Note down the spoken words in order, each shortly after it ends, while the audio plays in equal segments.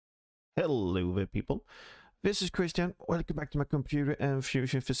Hello there, people. This is Christian. Welcome back to my computer and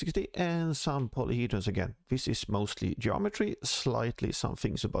Fusion Physics and some polyhedrons again. This is mostly geometry, slightly some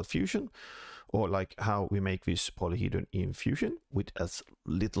things about Fusion, or like how we make this polyhedron in Fusion with as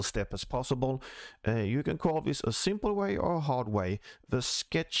little step as possible. You can call this a simple way or a hard way. The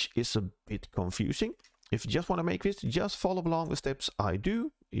sketch is a bit confusing. If you just want to make this, just follow along the steps I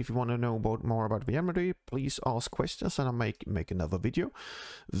do. If you want to know more about geometry, please ask questions and I'll make another video.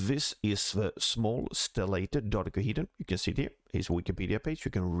 This is the small stellated dodecahedron. You can see it here. It's a Wikipedia page.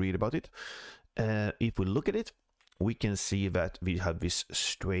 You can read about it. If we look at it, we can see that we have these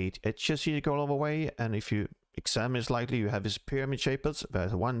straight edges here go all the way. And if you examine slightly, you have these pyramid shapes.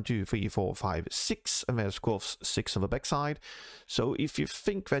 There's 1, 2, 3, 4, 5, 6, and there's of course 6 on the back side. So if you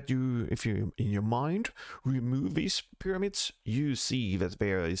think that if you in your mind remove these pyramids, you see that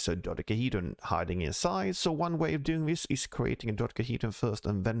there is a dodecahedron hiding inside. So one way of doing this is creating a dodecahedron first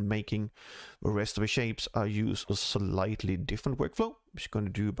and then making the rest of the shapes. I use a slightly different workflow, which I'm going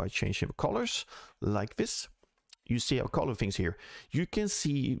to do by changing the colors like this. You see our color things here. You can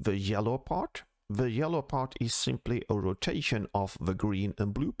see the yellow part. The yellow part is simply a rotation of the green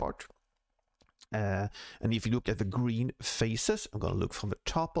and blue part. And if you look at the green faces, I'm going to look from the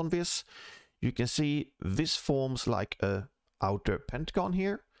top on this. You can see this forms like a outer pentagon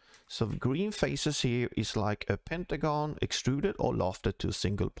here. So the green faces here is like a pentagon extruded or lofted to a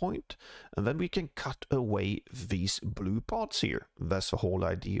single point. And then we can cut away these blue parts here. That's the whole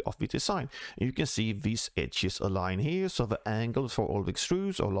idea of the design. And you can see these edges align here. So the angles for all the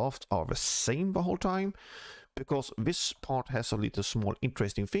extrudes or loft are the same the whole time. Because this part has a little small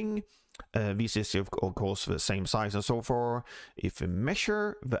interesting thing. This is of course the same size and so forth. If we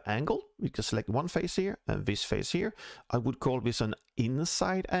measure the angle, we can select one face here and this face here. I would call this an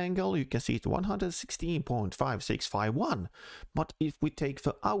inside angle. You can see it's 116.5651. But if we take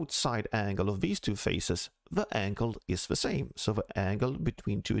the outside angle of these two faces, the angle is the same. So the angle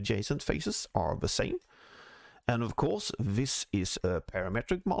between two adjacent faces are the same. And of course, this is a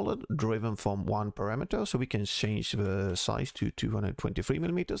parametric model driven from one parameter, so we can change the size to 223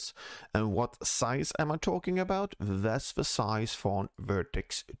 millimeters. And what size am I talking about? That's the size from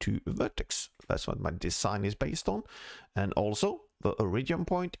vertex to vertex. That's what my design is based on. And also, the origin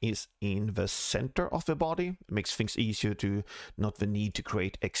point is in the center of the body. It makes things easier to not the need to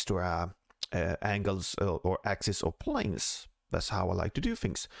create extra angles or axes or planes. That's how I like to do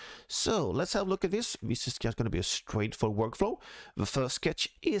things. So let's have a look at this. This is just going to be a straightforward workflow. The first sketch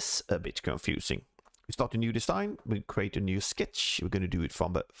is a bit confusing. We start a new design. We create a new sketch. We're going to do it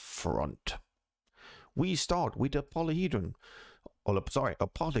from the front. We start with a polyhedron. Or sorry, a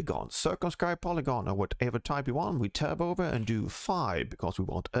polygon. Circumscribe polygon or whatever type you want. We tab over and do 5 because we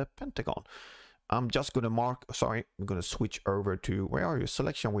want a pentagon. I'm just going to mark, sorry, I'm going to switch over to, where are you?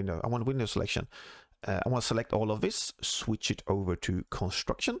 Selection window. I want window selection. I want to select all of this, switch it over to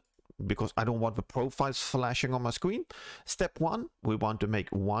construction, because I don't want the profiles flashing on my screen. Step 1, we want to make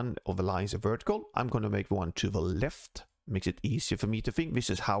one of the lines vertical. I'm going to make one to the left. Makes it easier for me to think.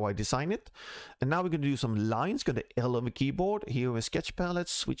 This is how I design it. And now we're going to do some lines. Go to L on the keyboard. Here in the sketch palette,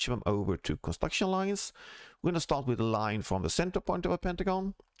 switch them over to construction lines. We're going to start with a line from the center point of a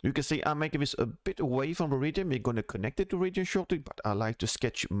pentagon. You can see I'm making this a bit away from the origin. We're going to connect it to origin shortly, but I like to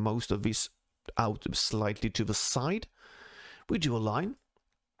sketch most of this out slightly to the side. We do a line,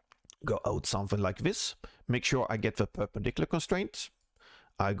 go out something like this, make sure I get the perpendicular constraints.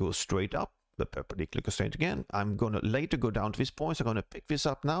 I go straight up, the perpendicular constraint again. I'm going to later go down to this point, so I'm going to pick this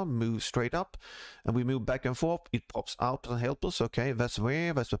up now, move straight up, and we move back and forth. It pops out and helps us. Okay, that's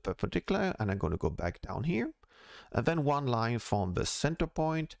the perpendicular, and I'm going to go back down here, and then one line from the center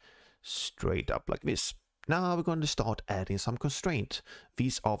point straight up like this. Now we're going to start adding some constraints.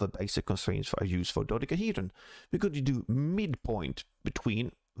 These are the basic constraints I use for dodecahedron. We're going to do midpoint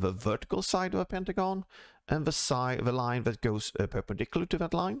between the vertical side of a pentagon and the line that goes perpendicular to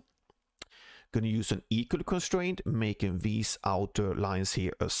that line. Going to use an equal constraint, making these outer lines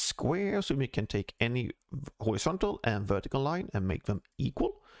here a square, so we can take any horizontal and vertical line and make them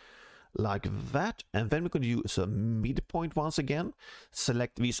equal. Like that, and then we're going to use a midpoint once again.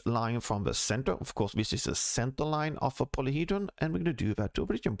 Select this line from the center. Of course, this is a center line of a polyhedron, and we're going to do that to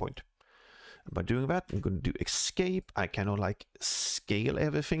origin point. And by doing that, I'm going to do escape. I cannot like scale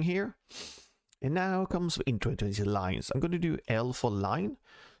everything here. And now comes the interesting lines. I'm going to do L for line.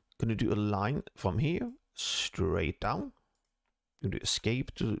 I'm going to do a line from here straight down. I'm going to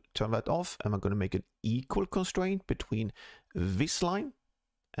escape to turn that off, and I'm going to make an equal constraint between this line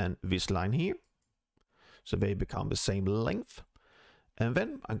and this line here, so they become the same length. And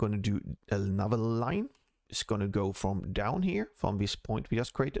then I'm going to do another line is going to go from down here, from this point we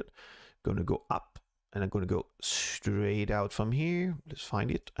just created, going to go up, and I'm going to go straight out from here. Let's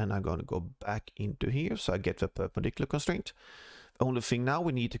find it, and I'm going to go back into here, so I get the perpendicular constraint. The only thing now,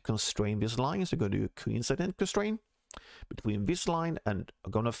 we need to constrain this line, so we're going to do a coincident constraint between this line, and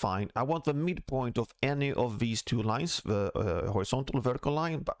I'm going to find, I want the midpoint of any of these two lines, the horizontal and vertical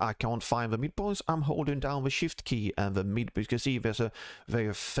line, but I can't find the midpoints. I'm holding down the shift key, and the mid, you can see there's a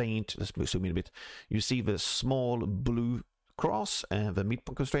very faint, let's zoom in a bit, you see the small blue cross, and the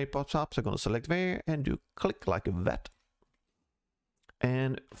midpoint constraint pops up, so I'm going to select there and do click like that.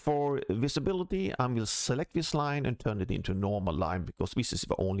 And for visibility, I will select this line and turn it into a normal line, because this is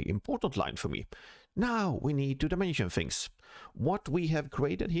the only important line for me. Now we need to dimension things. What we have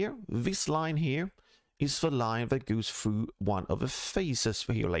created here, this line here, is the line that goes through one of the faces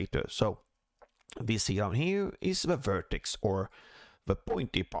here later. So this here down here is the vertex, or the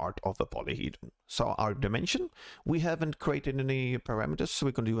pointy part of the polyhedron. So our dimension, we haven't created any parameters, so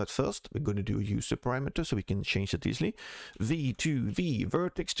we're going to do that first. We're going to do a user parameter, so we can change it easily. V to V,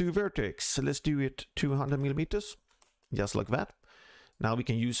 vertex to vertex. So let's do it 200 millimeters, just like that. Now we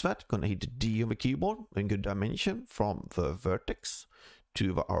can use that. Going to hit D on the keyboard and go dimension from the vertex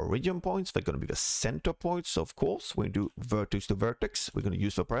to the origin points. They're going to be the center points, of course. When we do vertex to vertex, we're going to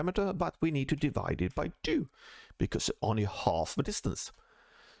use the parameter, but we need to divide it by 2 because it's only half the distance.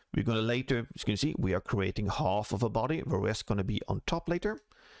 We're going to later, as you can see, we are creating half of a body. The rest going to be on top later.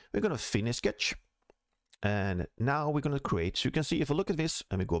 We're going to finish sketch. And now we're going to create, so you can see if I look at this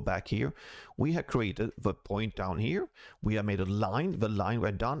and we go back here, we have created the point down here. We have made a line. The line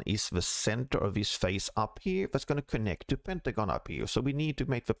we're done is the center of this face up here that's going to connect to pentagon up here. So we need to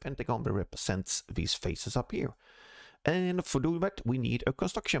make the pentagon that represents these faces up here. And for doing that, we need a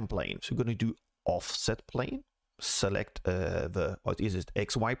construction plane. So we're going to do offset plane. Select what is it,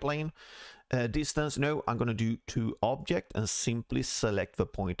 XY plane. Distance, no, I'm going to do to object and simply select the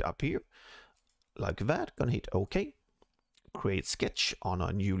point up here. Like that, gonna hit OK. Create sketch on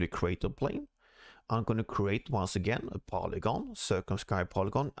a newly created plane. I'm gonna create once again a polygon, circumscribe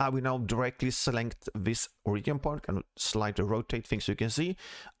polygon. I will now directly select this origin point, and slightly rotate things so you can see.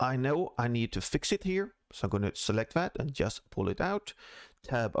 I know I need to fix it here, so I'm gonna select that and just pull it out.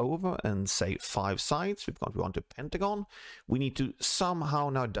 Tab over and say 5 sides because we want a pentagon. We need to somehow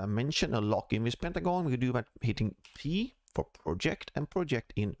now dimension and lock in this pentagon. We can do that hitting P for project and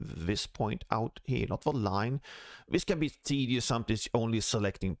project in this point out here, not the line. This can be tedious, sometimes only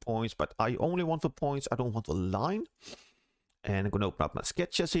selecting points, but I only want the points, I don't want the line. And I'm going to open up my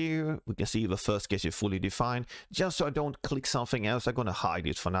sketches here. We can see the first sketch is fully defined. Just so I don't click something else, I'm going to hide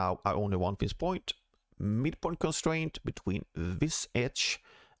it for now. I only want this point. Midpoint constraint between this edge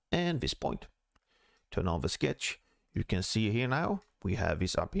and this point. Turn on the sketch. You can see here now, we have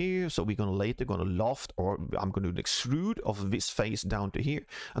this up here, so we're gonna later loft, or I'm gonna do extrude of this face down to here.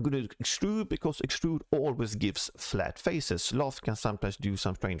 I'm gonna extrude because extrude always gives flat faces. Loft can sometimes do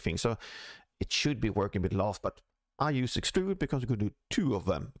some strange things, so it should be working with loft, but I use extrude because we're gonna do 2 of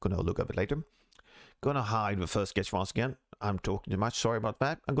them. I'm gonna look at it later. Gonna hide the first sketch once again. I'm talking too much, sorry about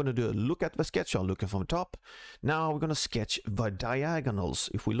that. I'm gonna do a look at the sketch. I'm looking from the top. Now we're gonna sketch the diagonals.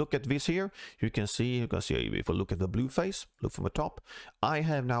 If we look at this here, you can see if we look at the blue face, look from the top, I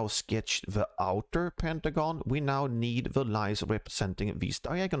have now sketched the outer pentagon. We now need the lines representing these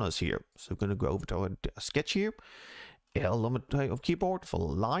diagonals here. So we're gonna go over to our sketch here, L on the keyboard for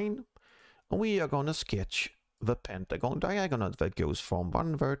line, and we are gonna sketch the pentagon diagonal that goes from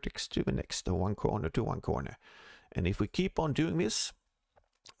one vertex to the next, to one corner to one corner. And if we keep on doing this,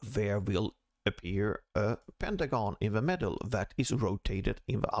 there will appear a pentagon in the middle that is rotated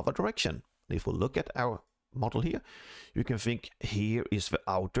in the other direction. If we look at our model here, you can think here is the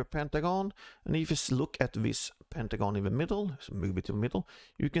outer pentagon, and if you look at this pentagon in the middle, so move it to the middle,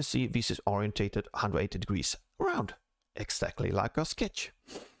 you can see this is orientated 180 degrees around, exactly like our sketch.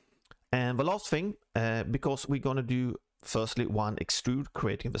 And the last thing, because we're going to do firstly one extrude,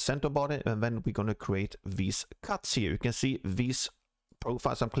 creating the center body, and then we're going to create these cuts here. You can see these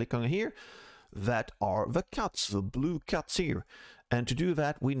profiles I'm clicking on here, that are the cuts, the blue cuts here. And to do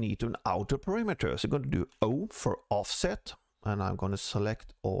that, we need an outer perimeter. So I'm going to do O for offset, and I'm going to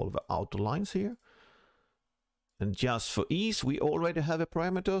select all the outer lines here. And just for ease, we already have a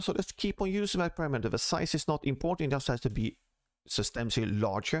parameter, so let's keep on using that parameter. The size is not important, it just has to be substantially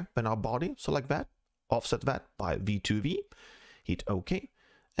larger than our body, so like that. Offset that by V2V, hit OK,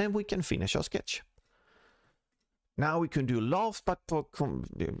 and we can finish our sketch. Now we can do loft, but for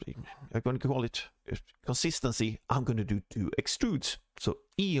I'm going to call it consistency, I'm going to do 2 extrudes. So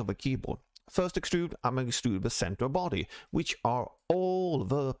E on the keyboard, First extrude, I'm going to extrude the center body, which are all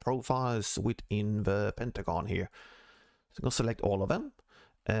the profiles within the pentagon here. So I'm going to select all of them.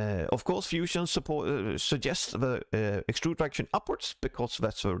 Of course, Fusion suggests the extrude direction upwards, because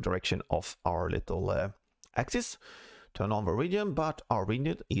that's the direction of our little axis. Turn on the region, but our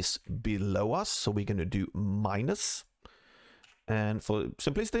region is below us, so we're going to do minus. And for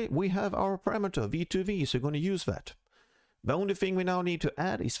simplicity, we have our parameter V2V, so we're going to use that. The only thing we now need to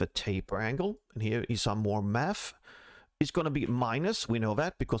add is the taper angle, and here is some more math. It's going to be minus, we know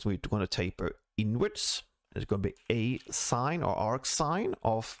that, because we're going to taper inwards. It's going to be a sine or arc sine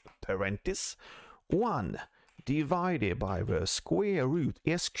of parenthesis 1 divided by the square root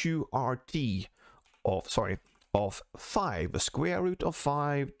SQRT of 5, the square root of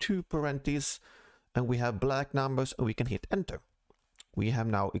 5, 2 parentheses, and we have black numbers, and we can hit enter. We have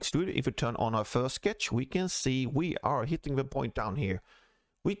now extruded. If we turn on our first sketch, we can see we are hitting the point down here.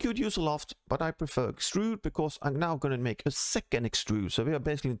 We could use a loft, but I prefer extrude because I'm now going to make a second extrude. So we are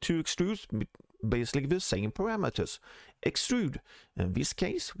basically 2 extrudes, basically the same parameters. Extrude. In this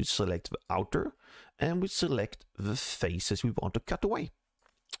case, we select the outer, and we select the faces we want to cut away.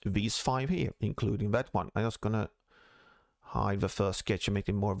 These 5 here, including that one. I'm just going to hide the first sketch and make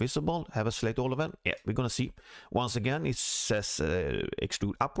it more visible. Have a select all of them. Yeah, we're going to see. Once again, it says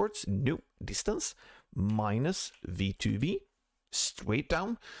extrude upwards. No, distance. Minus V2V. Straight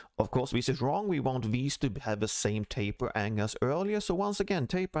down. Of course, this is wrong. We want these to have the same taper angle as earlier. So once again,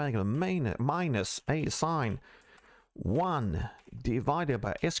 taper angle minus a sine 1 divided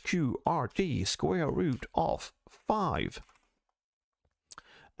by SQRT square root of 5.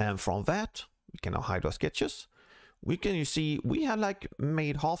 And from that, we can now hide our sketches. We can, you see, we have like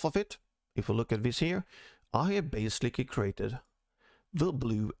made half of it. If we look at this here, I have basically created the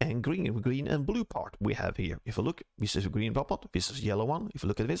blue and green and blue part we have here. If you look, this is the green part, this is the yellow one. If you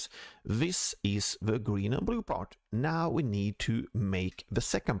look at this is the green and blue part. Now we need to make the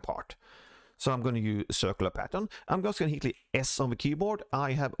second part. So I'm going to use circular pattern. I'm just going to hit the S on the keyboard.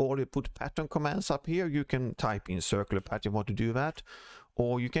 I have already put pattern commands up here. You can type in circular pattern, want to do that.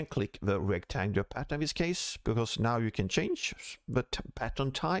 Or you can click the rectangular pattern in this case, because now you can change the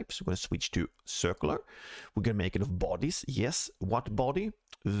pattern types. We're going to switch to circular. We're going to make it of bodies. Yes, what body?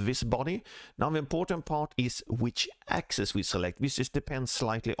 This body. Now the important part is which axis we select. This depends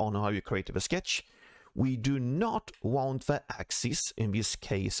slightly on how you create the sketch. We do not want the axis, in this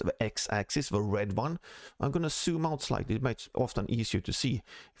case the x-axis, the red one. I'm going to zoom out slightly, it makes it often easier to see.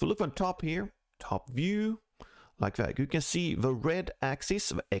 If you look on top here, top view, like that, you can see the red axis,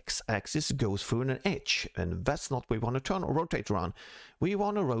 the x-axis, goes through an edge, and that's not what we want to turn or rotate around. We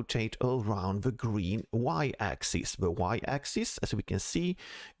want to rotate around the green y-axis. The y-axis, as we can see,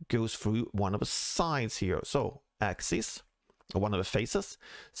 goes through one of the sides here. So axis, one of the faces,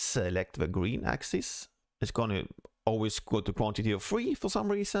 select the green axis. It's going to always go to quantity of 3 for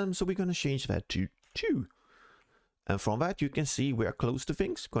some reason, so we're going to change that to 2. And from that you can see we are close to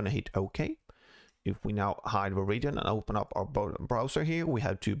things. Going to hit OK. If we now hide the region and open up our browser here, we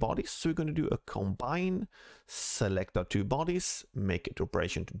have 2 bodies. So we're going to do a combine, select our 2 bodies, make it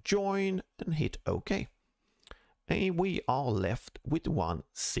operation to join, and hit OK. And we are left with one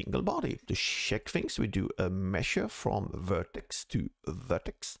single body. To check things, we do a measure from vertex to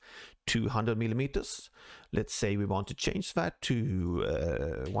vertex, 200 millimeters. Let's say we want to change that to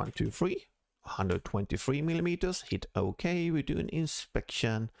 123 millimeters. Hit OK. We do an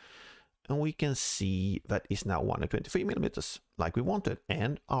inspection, and we can see that is now 123 millimeters, like we wanted,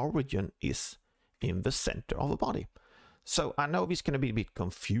 and our region is in the center of the body. So I know this is going to be a bit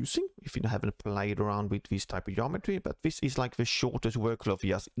confusing if you haven't played around with this type of geometry, but this is like the shortest workflow of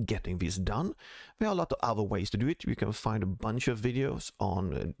just getting this done. There are a lot of other ways to do it. You can find a bunch of videos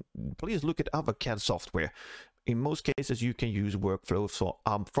on, please look at other CAD software. In most cases, you can use workflows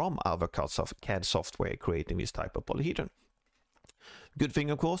from other CAD software creating this type of polyhedron. Good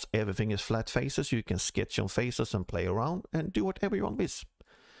thing, of course, everything is flat faces. You can sketch on faces and play around and do whatever you want with.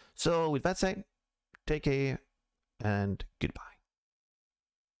 So with that said, take care and goodbye.